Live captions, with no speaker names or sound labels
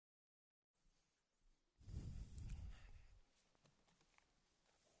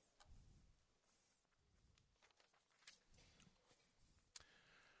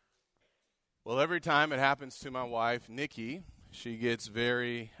Well, every time it happens to my wife, Nikki, she gets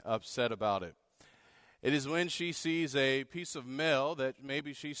very upset about it. It is when she sees a piece of mail that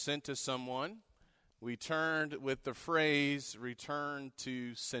maybe she sent to someone, returned with the phrase, "return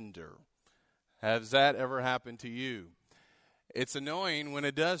to sender." Has that ever happened to you? It's annoying when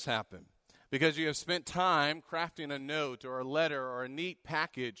it does happen because you have spent time crafting a note or a letter or a neat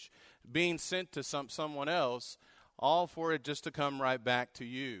package being sent to someone else, all for it just to come right back to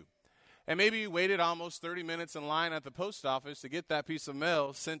you. And maybe you waited almost 30 minutes in line at the post office to get that piece of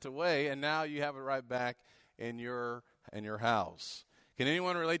mail sent away, and now you have it right back in your house. Can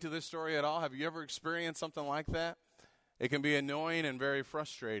anyone relate to this story at all? Have you ever experienced something like that? It can be annoying and very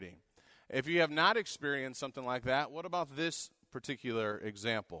frustrating. If you have not experienced something like that, what about this particular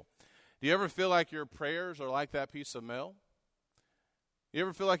example? Do you ever feel like your prayers are like that piece of mail? You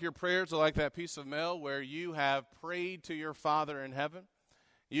ever feel like your prayers are like that piece of mail where you have prayed to your Father in heaven?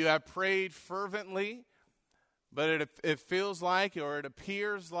 You have prayed fervently, but it feels like, or it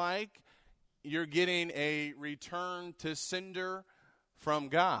appears like, you're getting a return to sender from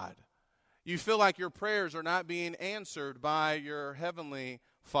God. You feel like your prayers are not being answered by your heavenly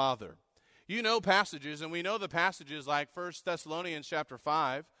Father. You know passages, and we know the passages like 1 Thessalonians chapter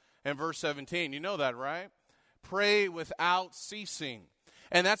 5 and verse 17. You know that, right? Pray without ceasing.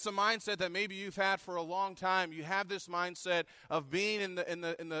 And that's the mindset that maybe you've had for a long time. You have this mindset of being in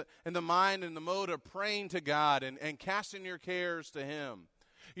the mind and the mode of praying to God and casting your cares to Him.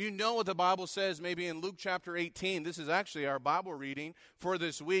 You know what the Bible says maybe in Luke chapter 18. This is actually our Bible reading for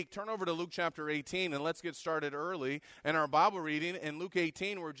this week. Turn over to Luke chapter 18 and let's get started early in our Bible reading in Luke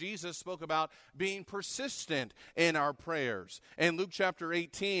 18 where Jesus spoke about being persistent in our prayers. In Luke chapter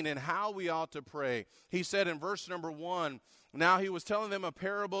 18 and how we ought to pray. He said in verse number 1, now he was telling them a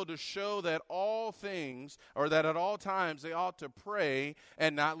parable to show that all things, or that at all times they ought to pray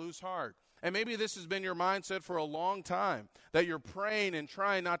and not lose heart. And maybe this has been your mindset for a long time, that you're praying and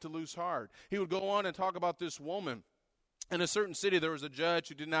trying not to lose heart. He would go on and talk about this woman. In a certain city, there was a judge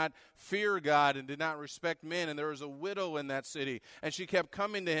who did not fear God and did not respect men, and there was a widow in that city. And she kept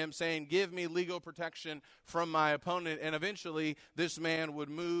coming to him saying, give me legal protection from my opponent. And eventually, this man would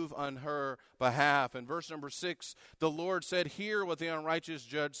move on her behalf. In verse number 6, the Lord said, hear what the unrighteous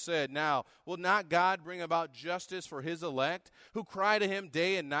judge said. Now, will not God bring about justice for his elect, who cry to him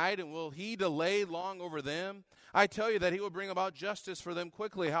day and night, and will he delay long over them? I tell you that he will bring about justice for them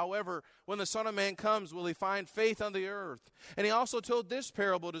quickly. However, when the Son of Man comes, will he find faith on the earth? And he also told this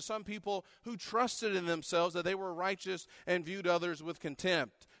parable to some people who trusted in themselves that they were righteous and viewed others with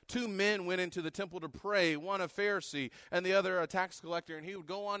contempt. 2 men went into the temple to pray, one a Pharisee and the other a tax collector. And he would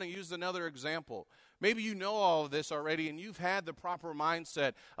go on and use another example. Maybe you know all of this already and you've had the proper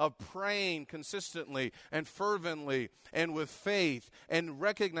mindset of praying consistently and fervently and with faith and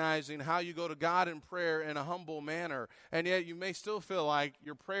recognizing how you go to God in prayer in a humble manner. And yet you may still feel like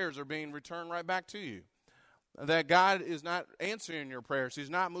your prayers are being returned right back to you. That God is not answering your prayers. He's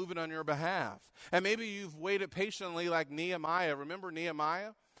not moving on your behalf. And maybe you've waited patiently like Nehemiah. Remember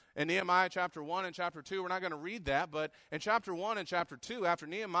Nehemiah? In Nehemiah chapter 1 and chapter 2, we're not going to read that, but in chapter 1 and chapter 2, after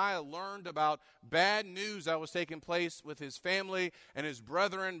Nehemiah learned about bad news that was taking place with his family and his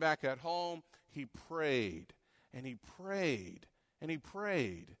brethren back at home, he prayed, and he prayed, and he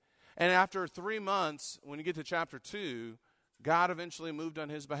prayed. And after 3 months, when you get to chapter 2, God eventually moved on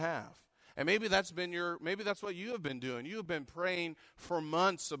his behalf. And maybe that's what you have been doing. You have been praying for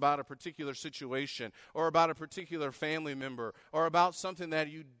months about a particular situation or about a particular family member or about something that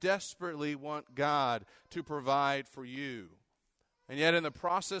you desperately want God to provide for you. And yet in the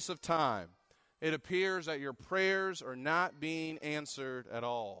process of time, it appears that your prayers are not being answered at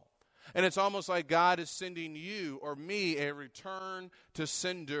all. And it's almost like God is sending you or me a return to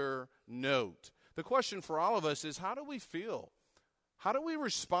sender note. The question for all of us is, how do we feel? How do we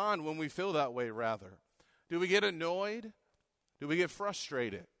respond when we feel that way, rather? Do we get annoyed? Do we get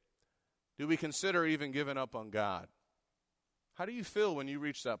frustrated? Do we consider even giving up on God? How do you feel when you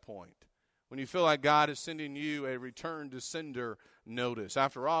reach that point? When you feel like God is sending you a return to sender notice?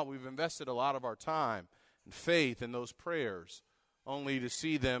 After all, we've invested a lot of our time and faith in those prayers, only to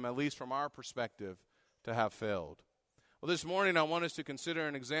see them, at least from our perspective, to have failed. Well, this morning I want us to consider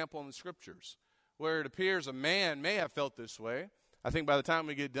an example in the Scriptures where it appears a man may have felt this way. I think by the time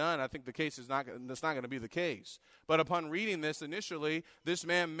we get done, I think that's not going to be the case. But upon reading this initially, this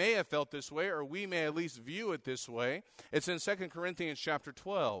man may have felt this way, or we may at least view it this way. It's in 2 Corinthians chapter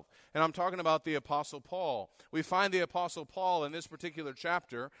 12, and I'm talking about the Apostle Paul. We find the Apostle Paul in this particular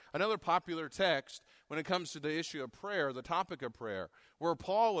chapter, another popular text when it comes to the issue of prayer, the topic of prayer, where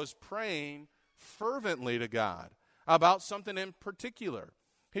Paul was praying fervently to God about something in particular.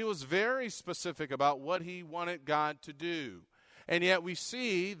 He was very specific about what he wanted God to do. And yet we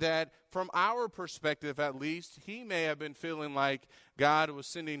see that from our perspective at least, he may have been feeling like God was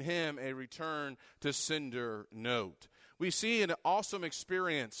sending him a return to sender note. We see an awesome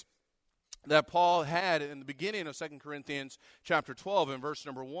experience that Paul had in the beginning of 2 Corinthians chapter 12 in verse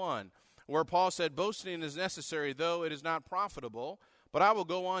number 1, where Paul said, "Boasting is necessary, though it is not profitable, but I will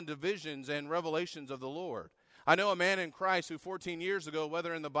go on to visions and revelations of the Lord. I know a man in Christ who 14 years ago,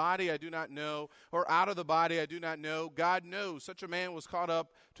 whether in the body I do not know, or out of the body I do not know, God knows, such a man was caught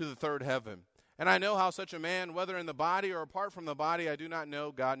up to the third heaven. And I know how such a man, whether in the body or apart from the body I do not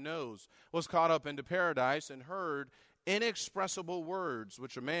know, God knows, was caught up into paradise and heard inexpressible words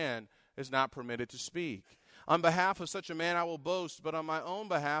which a man is not permitted to speak. On behalf of such a man I will boast, but on my own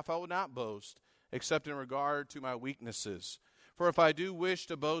behalf I will not boast, except in regard to my weaknesses. For if I do wish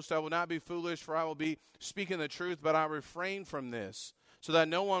to boast, I will not be foolish, for I will be speaking the truth, but I refrain from this, so that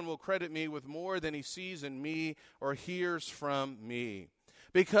no one will credit me with more than he sees in me or hears from me.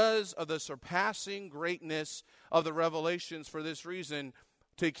 Because of the surpassing greatness of the revelations, for this reason,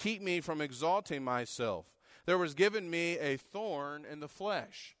 to keep me from exalting myself, there was given me a thorn in the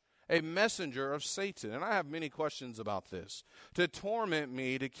flesh, a messenger of Satan." And I have many questions about this. "To torment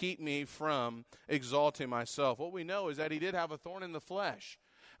me, to keep me from exalting myself." What we know is that he did have a thorn in the flesh.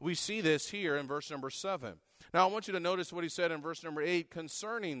 We see this here in verse number 7. Now I want you to notice what he said in verse number 8.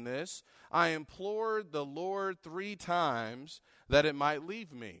 "Concerning this, I implored the Lord 3 times that it might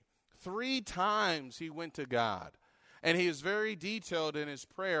leave me." 3 times he went to God. And he is very detailed in his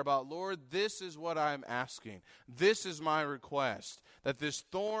prayer about, "Lord, this is what I'm asking. This is my request, that this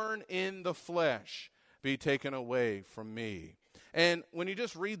thorn in the flesh be taken away from me." And when you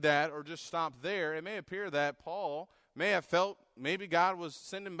just read that or just stop there, it may appear that Paul may have felt maybe God was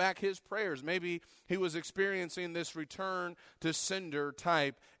sending back his prayers. Maybe he was experiencing this return to sender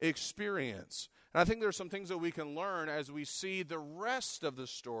type experience. And I think there's some things that we can learn as we see the rest of the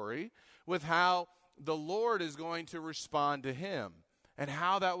story with how the Lord is going to respond to him and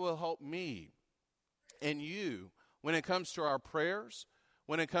how that will help me and you when it comes to our prayers,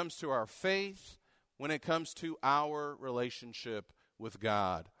 when it comes to our faith, when it comes to our relationship with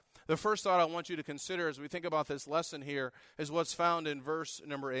God. The first thought I want you to consider as we think about this lesson here is what's found in verse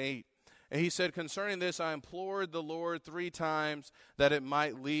number 8. And he said, "Concerning this, I implored the Lord 3 times that it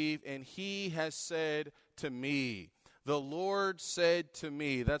might leave, and he has said to me." The Lord said to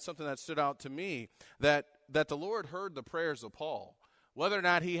me. That's something that stood out to me, that the Lord heard the prayers of Paul. Whether or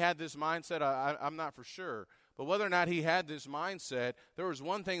not he had this mindset, I'm not for sure. But whether or not he had this mindset, there was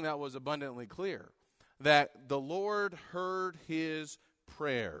one thing that was abundantly clear, that the Lord heard his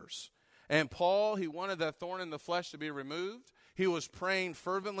prayers. And Paul, he wanted that thorn in the flesh to be removed. He was praying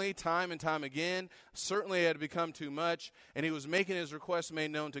fervently time and time again. Certainly it had become too much, and he was making his requests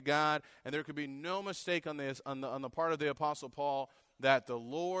made known to God, and there could be no mistake on this on the part of the Apostle Paul that the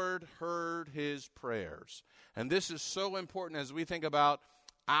Lord heard his prayers. And this is so important as we think about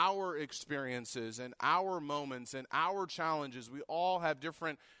our experiences and our moments and our challenges. We all have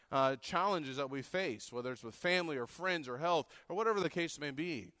different challenges that we face, whether it's with family or friends or health or whatever the case may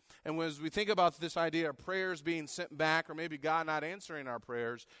be. And as we think about this idea of prayers being sent back or maybe God not answering our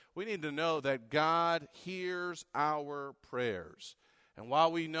prayers, we need to know that God hears our prayers. And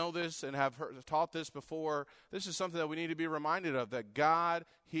while we know this and have taught this before, this is something that we need to be reminded of, that God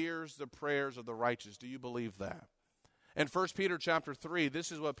hears the prayers of the righteous. Do you believe that? In 1 Peter chapter 3,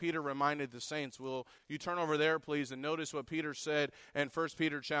 this is what Peter reminded the saints. Will you turn over there, please, and notice what Peter said in 1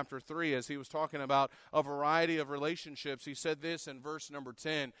 Peter chapter 3 as he was talking about a variety of relationships. He said this in verse number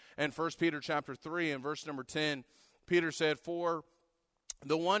 10. In 1 Peter chapter 3 and verse number 10, Peter said, "For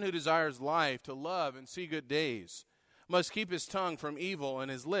the one who desires life to love and see good days must keep his tongue from evil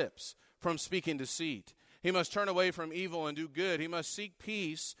and his lips from speaking deceit. He must turn away from evil and do good. He must seek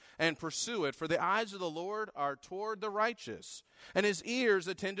peace and pursue it. For the eyes of the Lord are toward the righteous, and his ears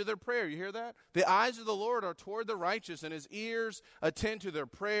attend to their prayer." You hear that? The eyes of the Lord are toward the righteous, and his ears attend to their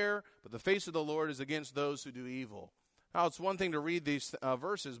prayer. But the face of the Lord is against those who do evil. Now, it's one thing to read these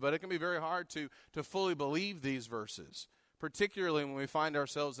verses, but it can be very hard to fully believe these verses, particularly when we find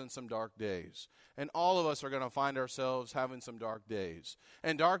ourselves in some dark days. And all of us are going to find ourselves having some dark days.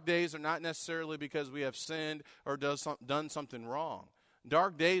 And dark days are not necessarily because we have sinned or done something wrong.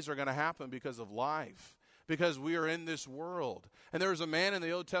 Dark days are going to happen because of life, because we are in this world. And there was a man in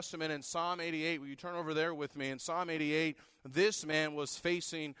the Old Testament in Psalm 88. Will you turn over there with me? In Psalm 88, this man was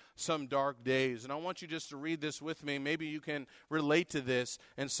facing some dark days. And I want you just to read this with me. Maybe you can relate to this.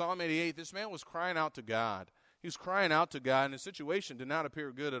 In Psalm 88, this man was crying out to God. He was crying out to God, and his situation did not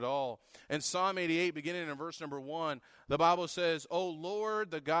appear good at all. In Psalm 88, beginning in verse number 1, the Bible says, O Lord,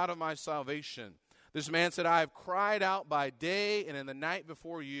 the God of my salvation. This man said, I have cried out by day and in the night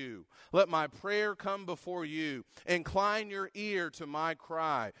before you. Let my prayer come before you. Incline your ear to my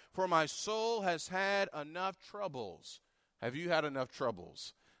cry, for my soul has had enough troubles. Have you had enough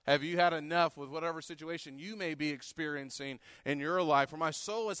troubles? Have you had enough with whatever situation you may be experiencing in your life? For my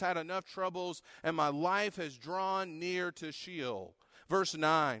soul has had enough troubles, and my life has drawn near to Sheol. Verse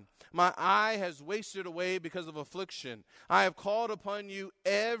 9, my eye has wasted away because of affliction. I have called upon you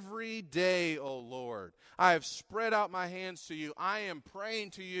every day, O Lord. I have spread out my hands to you. I am praying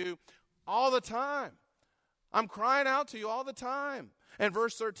to you all the time. I'm crying out to you all the time. And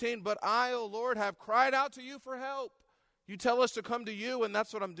verse 13, but I, O Lord, have cried out to you for help. You tell us to come to you, and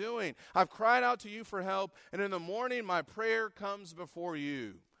that's what I'm doing. I've cried out to you for help, and in the morning my prayer comes before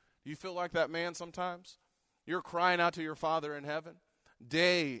you. Do you feel like that man sometimes? You're crying out to your Father in heaven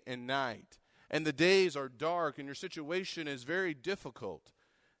day and night, and the days are dark, and your situation is very difficult.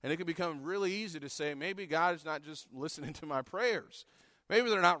 And it can become really easy to say, maybe God is not just listening to my prayers. Maybe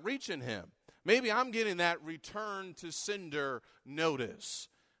they're not reaching him. Maybe I'm getting that return to sender notice.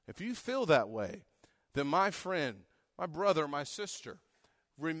 If you feel that way, then my friend, my brother, my sister,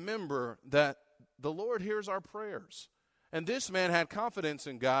 remember that the Lord hears our prayers. And this man had confidence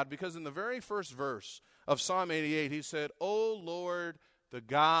in God because in the very first verse of Psalm 88, he said, O Lord, the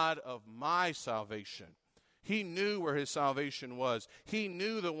God of my salvation. He knew where his salvation was. He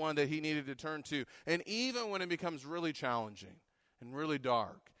knew the one that he needed to turn to. And even when it becomes really challenging and really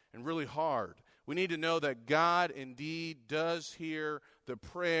dark and really hard, we need to know that God indeed does hear the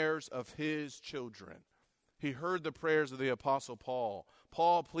prayers of his children. He heard the prayers of the Apostle Paul.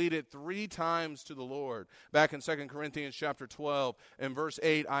 Paul pleaded 3 times to the Lord. Back in 2 Corinthians chapter 12 and verse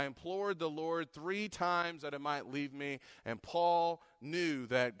 8, I implored the Lord 3 times that it might leave me. And Paul knew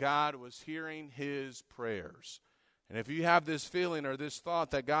that God was hearing his prayers. And if you have this feeling or this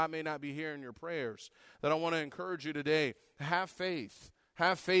thought that God may not be hearing your prayers, then I want to encourage you today, have faith.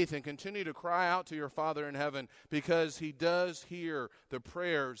 Have faith and continue to cry out to your Father in heaven because he does hear the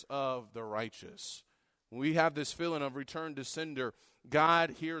prayers of the righteous. When we have this feeling of return to sender,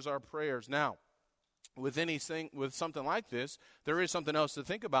 God hears our prayers. Now, with something like this, there is something else to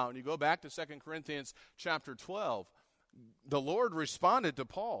think about. When you go back to 2 Corinthians chapter 12, the Lord responded to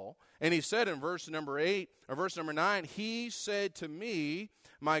Paul, and he said in verse number 8 or verse number 9, he said to me,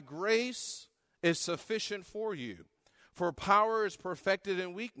 my grace is sufficient for you, for power is perfected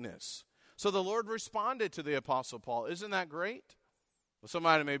in weakness. So the Lord responded to the Apostle Paul. Isn't that great? Well,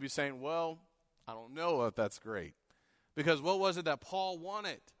 somebody may be saying, well, I don't know if that's great. Because what was it that Paul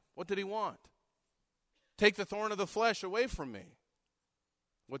wanted? What did he want? Take the thorn of the flesh away from me.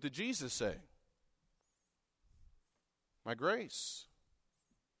 What did Jesus say? My grace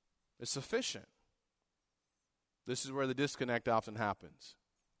is sufficient. This is where the disconnect often happens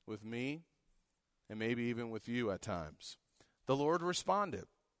with me and maybe even with you at times. The Lord responded.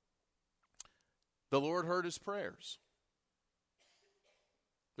 The Lord heard his prayers.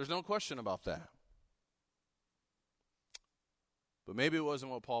 There's no question about that. But maybe it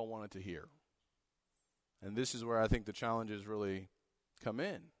wasn't what Paul wanted to hear. And this is where I think the challenges really come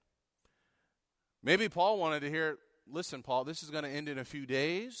in. Maybe Paul wanted to hear, listen, Paul, this is going to end in a few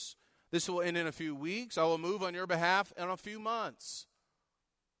days. This will end in a few weeks. I will move on your behalf in a few months.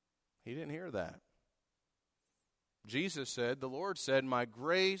 He didn't hear that. Jesus said, the Lord said, my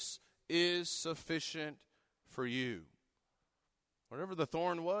grace is sufficient for you. Whatever the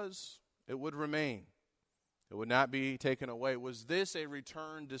thorn was, it would remain. It would not be taken away. Was this a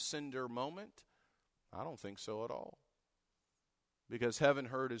return to sender moment? I don't think so at all. Because heaven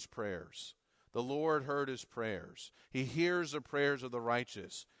heard his prayers. The Lord heard his prayers. He hears the prayers of the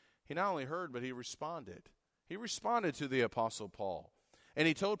righteous. He not only heard, but he responded. He responded to the Apostle Paul. And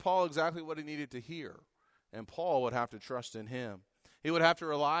he told Paul exactly what he needed to hear. And Paul would have to trust in him. He would have to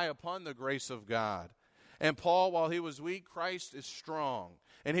rely upon the grace of God. And Paul, while he was weak, Christ is strong.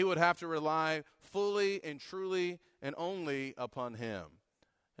 And he would have to rely fully and truly and only upon him.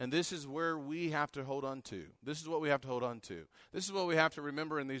 And this is where we have to hold on to. This is what we have to hold on to. This is what we have to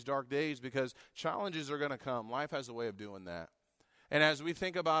remember in these dark days because challenges are going to come. Life has a way of doing that. And as we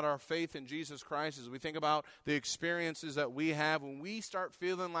think about our faith in Jesus Christ, as we think about the experiences that we have, when we start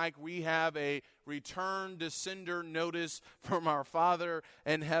feeling like we have a return to sender notice from our Father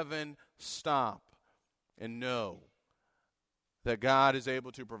in heaven, stop and know that God is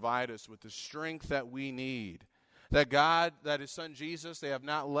able to provide us with the strength that we need. That God, that his Son Jesus, they have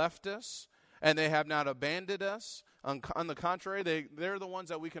not left us and they have not abandoned us. On the contrary, they're the ones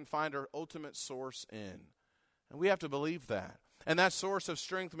that we can find our ultimate source in. And we have to believe that. And that source of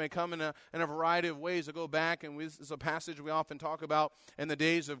strength may come in a variety of ways. To go back, and this is a passage we often talk about in the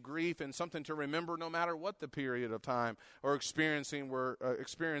days of grief, and something to remember no matter what the period of time or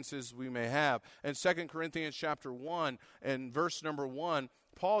experiences we may have. In 2 Corinthians chapter 1 and verse number 1,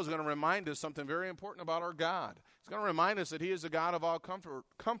 Paul is going to remind us something very important about our God. He's going to remind us that he is the God of all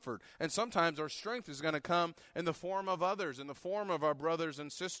comfort. And sometimes our strength is going to come in the form of others, in the form of our brothers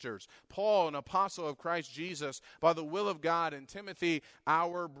and sisters. Paul, an apostle of Christ Jesus, by the will of God, and Timothy,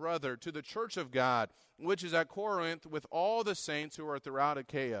 our brother, to the church of God, which is at Corinth, with all the saints who are throughout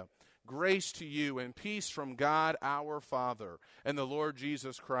Achaia. Grace to you and peace from God our Father and the Lord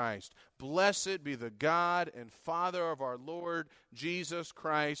Jesus Christ. Blessed be the God and Father of our Lord Jesus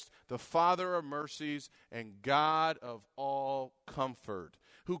Christ, the Father of mercies and God of all comfort,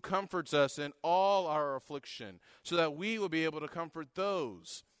 who comforts us in all our affliction, so that we will be able to comfort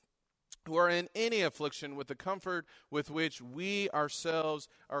those who are in any affliction with the comfort with which we ourselves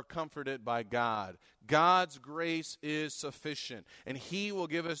are comforted by God. God's grace is sufficient, and he will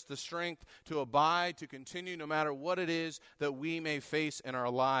give us the strength to abide, to continue no matter what it is that we may face in our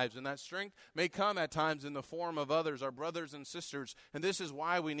lives. And that strength may come at times in the form of others, our brothers and sisters, and this is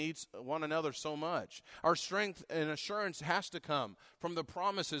why we need one another so much. Our strength and assurance has to come from the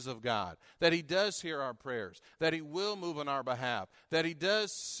promises of God, that he does hear our prayers, that he will move on our behalf, that he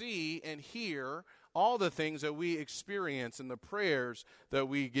does see and hear all the things that we experience in the prayers that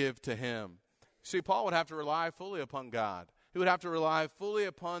we give to him. See, Paul would have to rely fully upon God. He would have to rely fully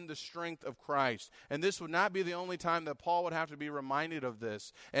upon the strength of Christ. And this would not be the only time that Paul would have to be reminded of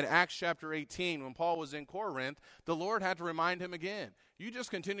this. In Acts chapter 18, when Paul was in Corinth, the Lord had to remind him again, you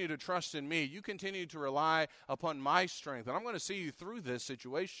just continue to trust in me. You continue to rely upon my strength, and I'm going to see you through this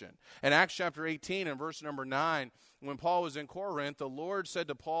situation. In Acts chapter 18 and verse number 9, when Paul was in Corinth, the Lord said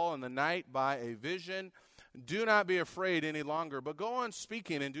to Paul in the night by a vision, do not be afraid any longer, but go on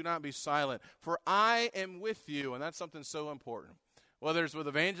speaking and do not be silent, for I am with you. And that's something so important. Whether it's with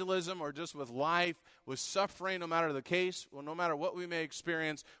evangelism or just with life, with suffering, no matter the case, well, no matter what we may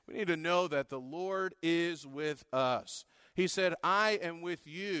experience, we need to know that the Lord is with us. He said, I am with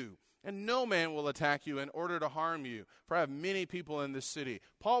you, and no man will attack you in order to harm you, for I have many people in this city.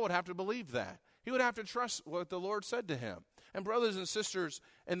 Paul would have to believe that. He would have to trust what the Lord said to him. And brothers and sisters,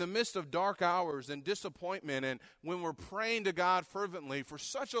 in the midst of dark hours and disappointment, and when we're praying to God fervently for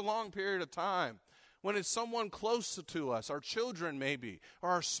such a long period of time, when it's someone close to us, our children maybe, or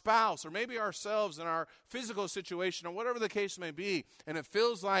our spouse, or maybe ourselves in our physical situation, or whatever the case may be, and it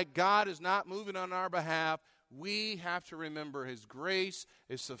feels like God is not moving on our behalf, we have to remember his grace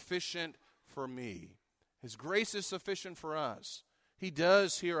is sufficient for me. His grace is sufficient for us. He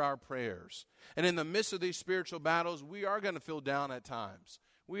does hear our prayers. And in the midst of these spiritual battles, we are going to feel down at times.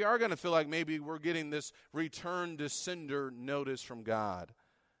 We are going to feel like maybe we're getting this return to sender notice from God.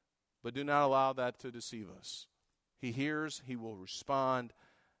 But do not allow that to deceive us. He hears, he will respond,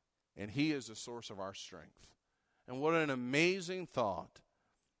 and he is the source of our strength. And what an amazing thought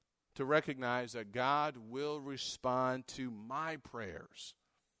to recognize that God will respond to my prayers.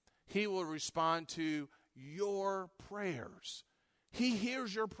 He will respond to your prayers. He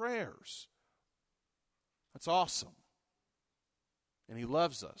hears your prayers. That's awesome. And he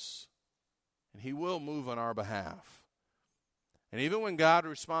loves us. And he will move on our behalf. And even when God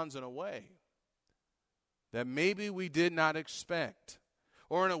responds in a way that maybe we did not expect,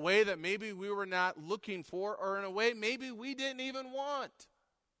 or in a way that maybe we were not looking for, or in a way maybe we didn't even want,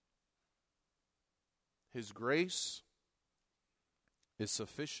 his grace is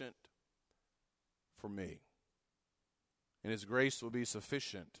sufficient for me. And his grace will be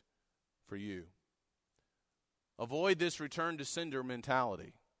sufficient for you. Avoid this return to sender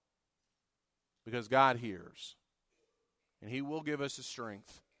mentality, because God hears, and he will give us the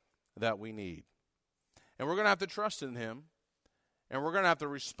strength that we need. And we're going to have to trust in him, and we're going to have to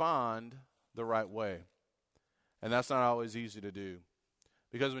respond the right way. And that's not always easy to do.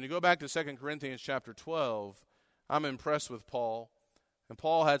 Because when you go back to 2 Corinthians chapter 12, I'm impressed with Paul. And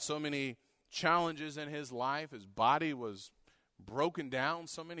Paul had so many challenges in his life. His body was broken down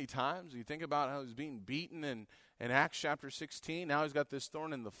so many times. You think about how he's being beaten in Acts chapter 16. Now he's got this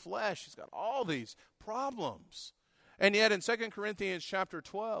thorn in the flesh. He's got all these problems. And yet in 2 Corinthians chapter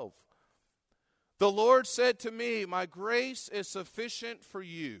 12, the Lord said to me, my grace is sufficient for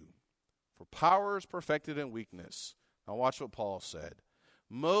you, for power is perfected in weakness. Now watch what Paul said.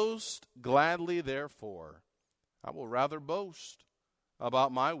 Most gladly, therefore, I will rather boast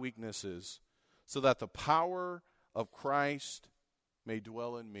about my weaknesses, so that the power of Christ may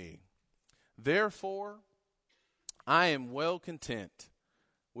dwell in me. Therefore, I am well content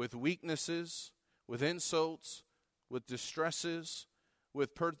with weaknesses, with insults, with distresses,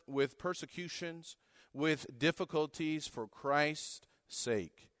 with persecutions, with difficulties for Christ's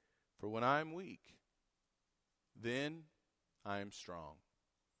sake. For when I am weak, then I am strong.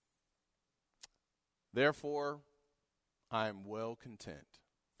 Therefore, I am well content.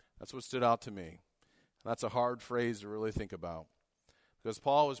 That's what stood out to me. That's a hard phrase to really think about. Because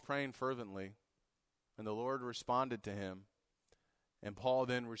Paul was praying fervently, and the Lord responded to him, and Paul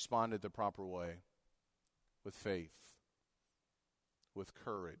then responded the proper way, with faith, with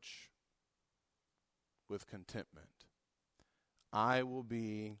courage, with contentment. I will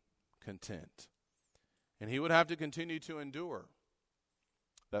be content. And he would have to continue to endure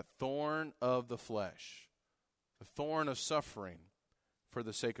that thorn of the flesh, the thorn of suffering for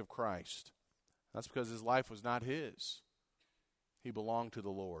the sake of Christ. That's because his life was not his. He belonged to the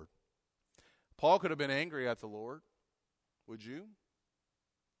Lord. Paul could have been angry at the Lord. Would you?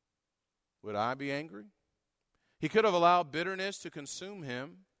 Would I be angry? He could have allowed bitterness to consume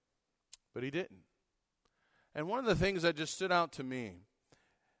him, but he didn't. And one of the things that just stood out to me,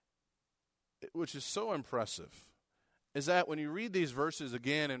 which is so impressive, is that when you read these verses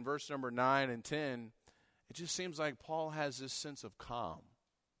again in verse number 9 and 10, it just seems like Paul has this sense of calm.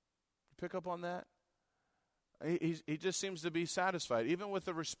 You pick up on that? He just seems to be satisfied, even with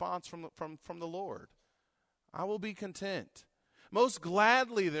the response from the Lord. I will be content. Most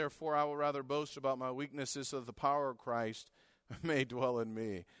gladly, therefore, I will rather boast about my weaknesses so that the power of Christ may dwell in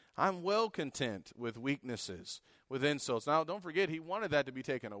me. I'm well content with weaknesses, with insults. Now, don't forget, he wanted that to be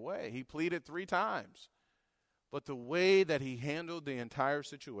taken away. He pleaded 3 times. But the way that he handled the entire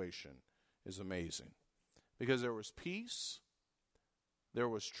situation is amazing. Because there was peace, there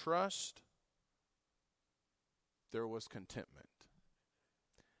was trust, there was contentment.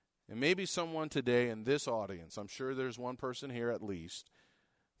 And maybe someone today in this audience, I'm sure there's one person here at least,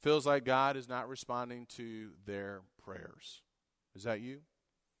 feels like God is not responding to their prayers. Is that you?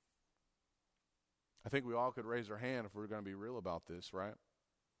 I think we all could raise our hand if we're going to be real about this, right?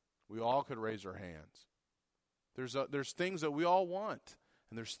 We all could raise our hands. There's things that we all want,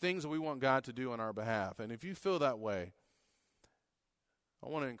 and there's things that we want God to do on our behalf. And if you feel that way, I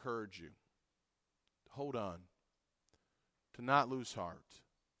want to encourage you to hold on, to not lose heart,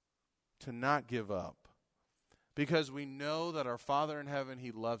 to not give up, because we know that our Father in heaven,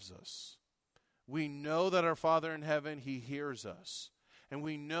 He loves us. We know that our Father in heaven, He hears us. And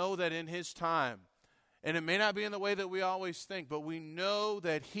we know that in His time, and it may not be in the way that we always think, but we know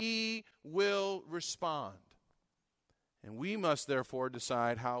that He will respond. And we must therefore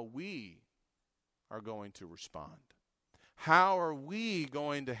decide how we are going to respond. How are we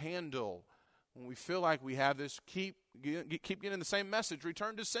going to handle when we feel like we have this, keep getting the same message,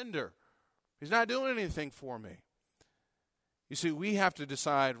 return to sender. He's not doing anything for me. You see, we have to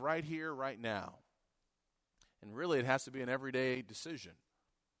decide right here, right now. And really, it has to be an everyday decision.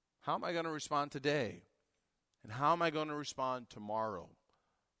 How am I going to respond today? And how am I going to respond tomorrow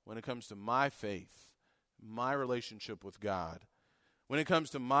when it comes to my faith, my relationship with God, when it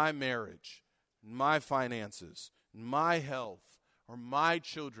comes to my marriage, my finances, my health, or my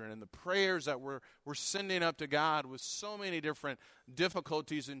children, and the prayers that we're sending up to God with so many different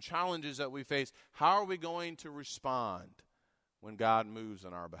difficulties and challenges that we face? How are we going to respond when God moves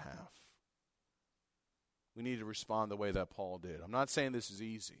on our behalf? We need to respond the way that Paul did. I'm not saying this is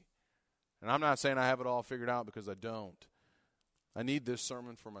easy. And I'm not saying I have it all figured out, because I don't. I need this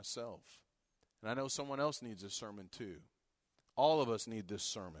sermon for myself. And I know someone else needs this sermon too. All of us need this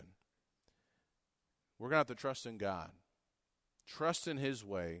sermon. We're going to have to trust in God. Trust in His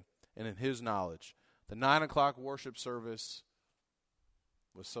way and in His knowledge. The 9 o'clock worship service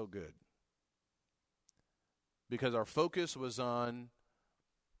was so good, because our focus was on,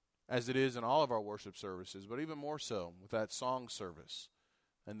 as it is in all of our worship services, but even more so with that song service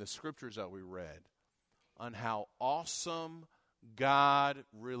and the scriptures that we read, on how awesome God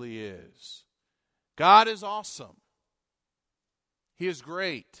really is. God is awesome. He is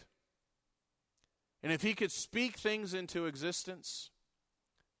great. And if He could speak things into existence,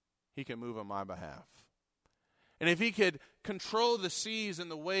 He can move on my behalf. And if He could control the seas and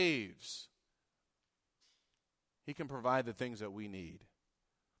the waves, He can provide the things that we need.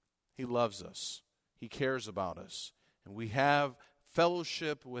 He loves us. He cares about us. And we have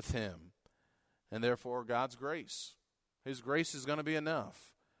fellowship with Him. And therefore, God's grace. His grace is going to be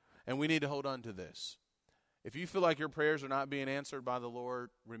enough. And we need to hold on to this. If you feel like your prayers are not being answered by the Lord,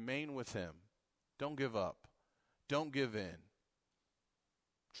 remain with Him. Don't give up. Don't give in.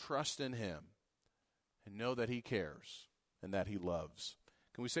 Trust in Him. And know that He cares and that He loves.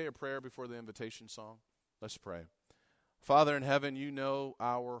 Can we say a prayer before the invitation song? Let's pray. Father in heaven, You know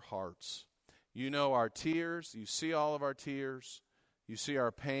our hearts. You know our tears. You see all of our tears. You see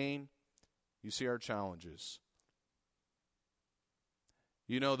our pain. You see our challenges.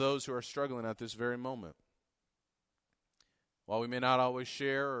 You know those who are struggling at this very moment. While we may not always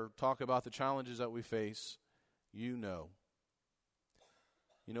share or talk about the challenges that we face, you know.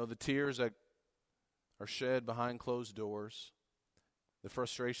 You know the tears that are shed behind closed doors, the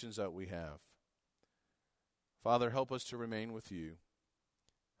frustrations that we have. Father, help us to remain with you.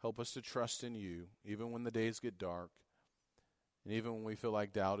 Help us to trust in you, even when the days get dark, and even when we feel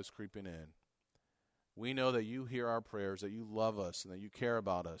like doubt is creeping in. We know that you hear our prayers, that you love us, and that you care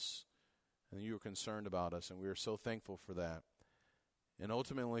about us, and that you are concerned about us, and we are so thankful for that. And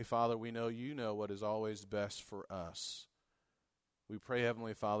ultimately, Father, we know you know what is always best for us. We pray,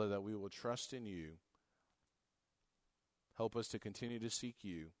 Heavenly Father, that we will trust in you. Help us to continue to seek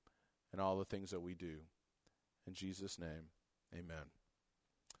you in all the things that we do. In Jesus' name, amen.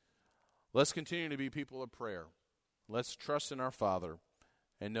 Let's continue to be people of prayer. Let's trust in our Father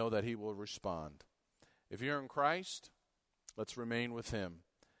and know that he will respond. If you're in Christ, let's remain with him.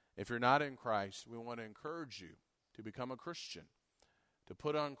 If you're not in Christ, we want to encourage you to become a Christian, to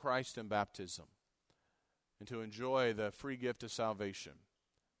put on Christ in baptism, and to enjoy the free gift of salvation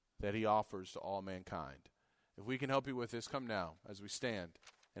that he offers to all mankind. If we can help you with this, come now as we stand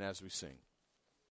and as we sing.